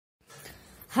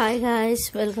Hi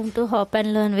guys, welcome to Hop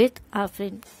and Learn with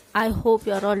Afrin. I hope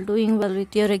you are all doing well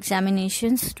with your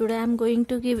examinations. Today I am going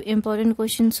to give important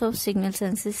questions of signals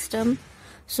and system.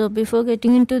 So before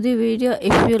getting into the video,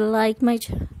 if you like my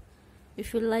channel,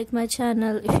 if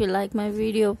you like my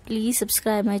video, please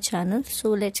subscribe my channel.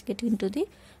 So let's get into the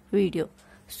video.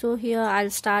 So here I'll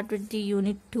start with the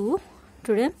unit 2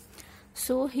 today.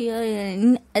 So here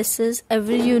in SS,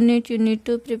 every unit you need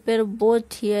to prepare both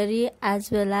theory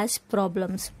as well as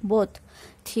problems. Both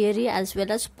theory as well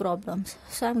as problems.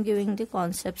 So I'm giving the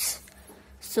concepts.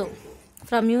 So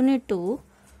from unit 2,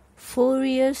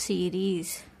 Fourier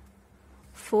series.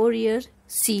 Fourier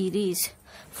series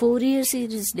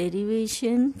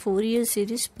derivation, Fourier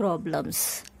series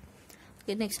problems.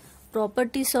 Okay, next,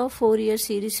 properties of Fourier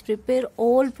series. Prepare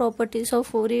all properties of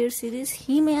Fourier series.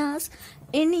 He may ask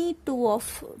any two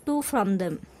from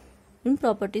them in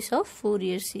properties of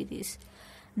Fourier series.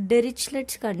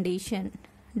 Dirichlet's condition.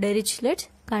 Please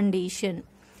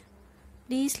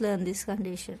learn this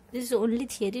condition. This is only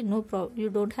theory. You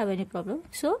don't have any problem.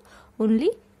 So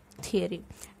only theory.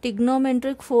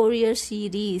 Trigonometric Fourier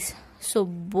series. So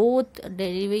both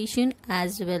derivation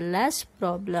as well as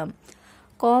problem.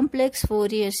 Complex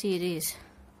Fourier series.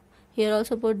 Here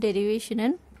also both derivation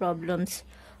and problems.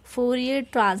 Fourier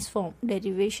transform,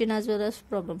 derivation as well as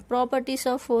problem. Properties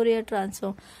of Fourier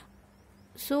transform.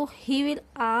 So he will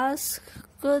ask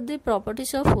the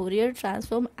properties of Fourier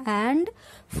transform and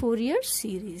Fourier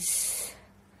series.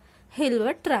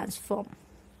 Hilbert transform.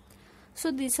 So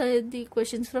these are the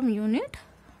questions from unit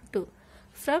 2.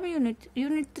 From unit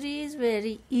 3 is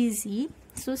very easy.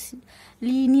 So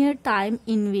linear time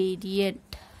invariant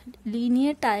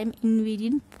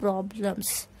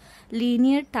problems.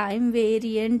 Linear time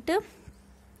variant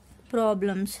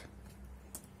problems.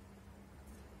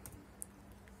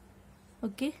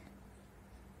 Okay.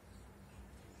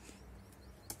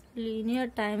 Linear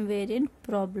time variant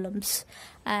problems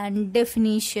and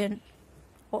definition.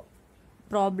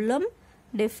 Problem,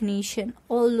 definition,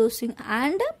 all those things,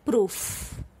 and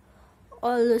proof.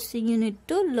 All those things you need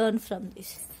to learn from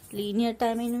this. Linear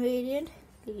time invariant,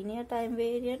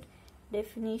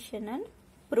 definition and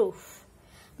proof.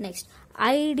 Next,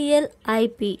 ideal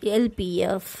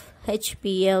LPF,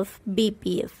 HPF,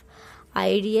 BPF.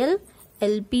 Ideal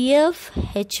LPF,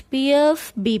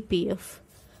 HPF, BPF.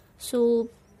 So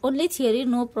only theory,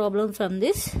 no problem from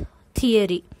this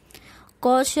theory.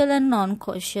 Causal and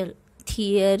non-causal.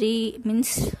 Theory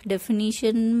means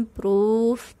definition,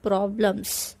 proof,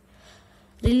 problems.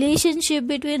 Relationship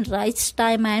between rise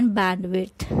time and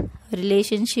bandwidth.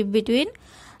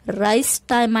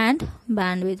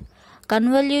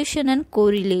 Convolution and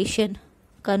correlation.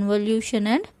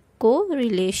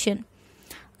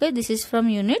 Okay, this is from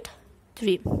unit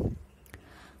 3.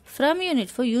 From unit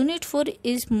 4, unit 4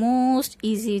 is most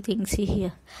easy thing. See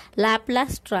here,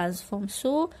 Laplace transform.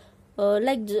 So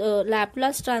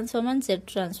Laplace transform and Z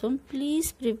transform.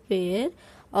 Please prepare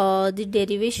the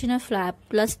derivation of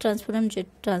Laplace transform and Z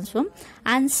transform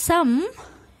and some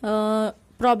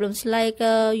problems like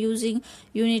using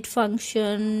unit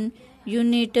function,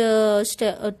 unit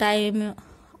time,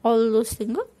 all those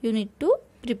things you need to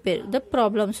prepare the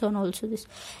problems on. Also this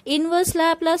inverse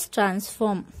Laplace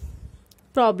transform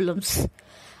problems.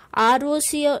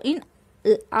 ROC, in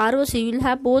ROC you will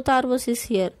have both ROCs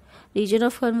here, region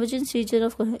of convergence, region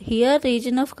of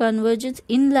convergence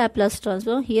in Laplace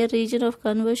transform, here region of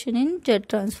conversion in Z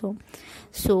transform.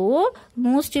 So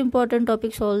most important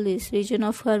topics all these: region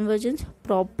of convergence,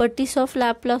 properties of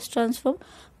Laplace transform,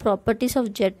 properties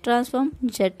of Z transform,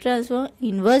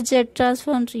 inverse Z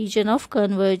transform, region of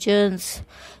convergence.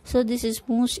 So this is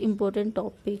most important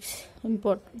topics.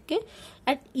 Okay,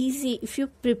 and easy if you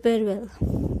prepare well.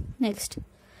 Next,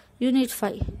 unit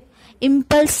 5,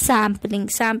 impulse sampling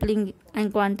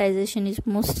and quantization is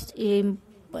most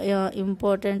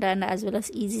important and as well as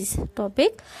easy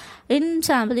topic. In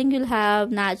sampling you'll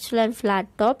have natural and flat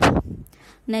top.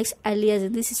 Next,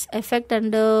 aliasing. This is effect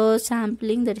under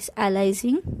sampling, that is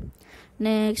aliasing.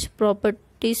 Next,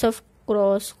 properties of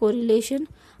cross correlation,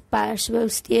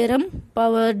 Parseval's theorem,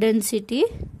 power density,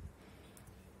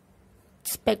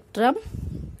 spectrum,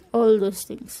 all those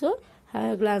things. So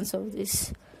have a glance of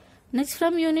this. Next,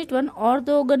 from unit 1,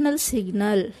 orthogonal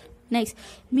signal. Next,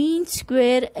 mean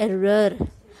square error,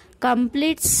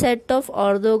 complete set of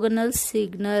orthogonal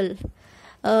signal,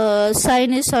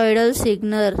 sinusoidal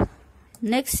signal.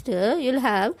 Next, you'll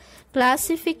have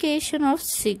classification of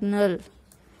signal.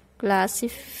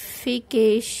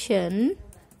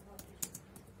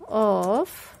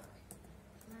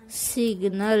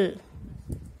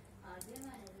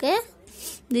 Okay,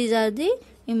 these are the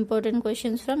important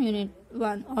questions from unit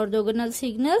one. Orthogonal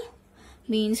signal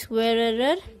means square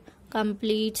error,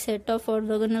 complete set of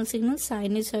orthogonal signals,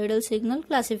 sinusoidal signal,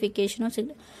 classification of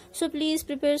signal. So please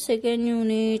prepare second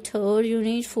unit, third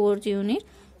unit, fourth unit.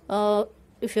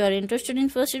 If you are interested in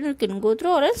first unit, you can go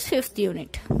through, or else fifth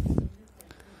unit.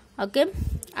 Okay,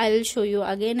 I will show you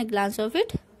again a glance of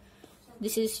it.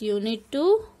 This is unit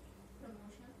 2.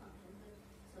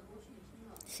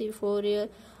 See, for your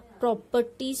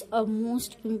properties are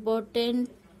most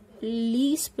important.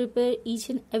 Please prepare each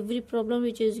and every problem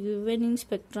which is given in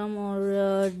spectrum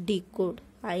or decode.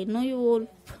 I know you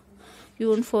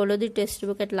won't follow the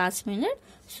textbook at last minute,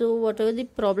 so whatever the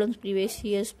problems, previous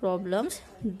year's problems,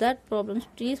 that problems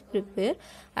please prepare,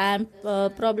 and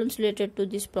problems related to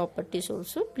these properties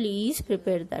also please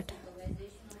prepare that.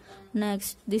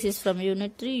 Next, this is from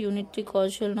unit 3. Unit 3,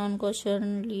 causal, non-causal,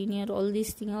 linear, all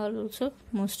these things are also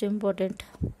most important.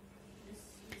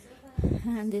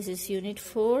 And this is unit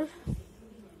 4.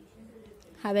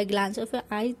 Have a glance of it.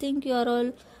 I think you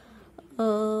are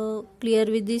all clear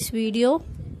with this video.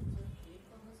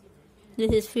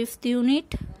 This is 5th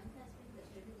unit.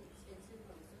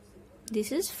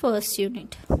 This is first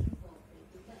unit.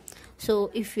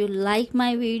 So if you like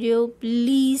my video,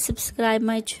 please subscribe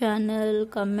my channel,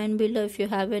 comment below if you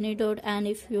have any doubt, and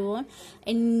if you want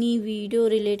any video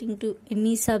relating to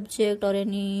any subject or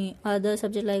any other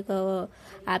subject like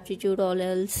aptitude or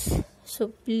else, so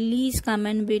please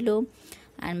comment below,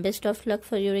 and best of luck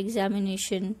for your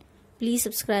examination. Please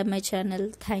subscribe my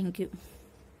channel. Thank you.